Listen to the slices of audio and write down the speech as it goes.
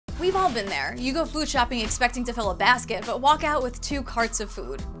We've all been there. You go food shopping expecting to fill a basket, but walk out with 2 carts of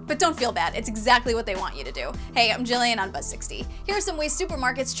food. But don't feel bad, it's exactly what they want you to do. Hey, I'm Gillian on Buzz60. Here are some ways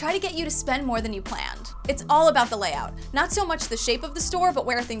supermarkets try to get you to spend more than you planned. It's all about the layout. Not so much the shape of the store, but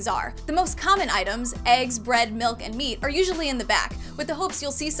where things are. The most common items, eggs, bread, milk, and meat, are usually in the back, with the hopes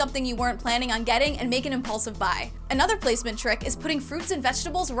you'll see something you weren't planning on getting and make an impulsive buy. Another placement trick is putting fruits and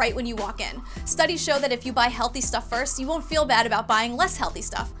vegetables right when you walk in. Studies show that if you buy healthy stuff first, you won't feel bad about buying less healthy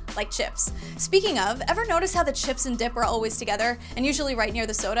stuff, like chips. Speaking of, ever notice how the chips and dip are always together, and usually right near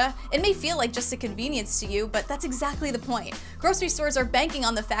the soda? It may feel like just a convenience to you, but that's exactly the point. Grocery stores are banking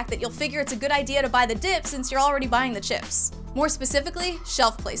on the fact that you'll figure it's a good idea to buy the dip since you're already buying the chips. More specifically,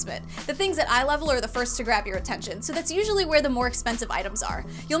 shelf placement. The things at eye level are the first to grab your attention, so that's usually where the more expensive items are.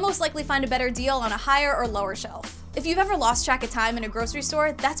 You'll most likely find a better deal on a higher or lower shelf. If you've ever lost track of time in a grocery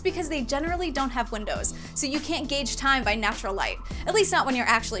store, that's because they generally don't have windows, so you can't gauge time by natural light. At least not when you're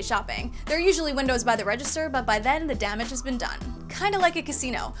actually shopping. There are usually windows by the register, but by then the damage has been done. Kinda like a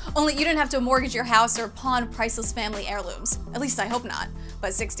casino, only you didn't have to mortgage your house or pawn priceless family heirlooms. At least I hope not.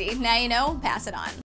 Buzz60, now you know, pass it on.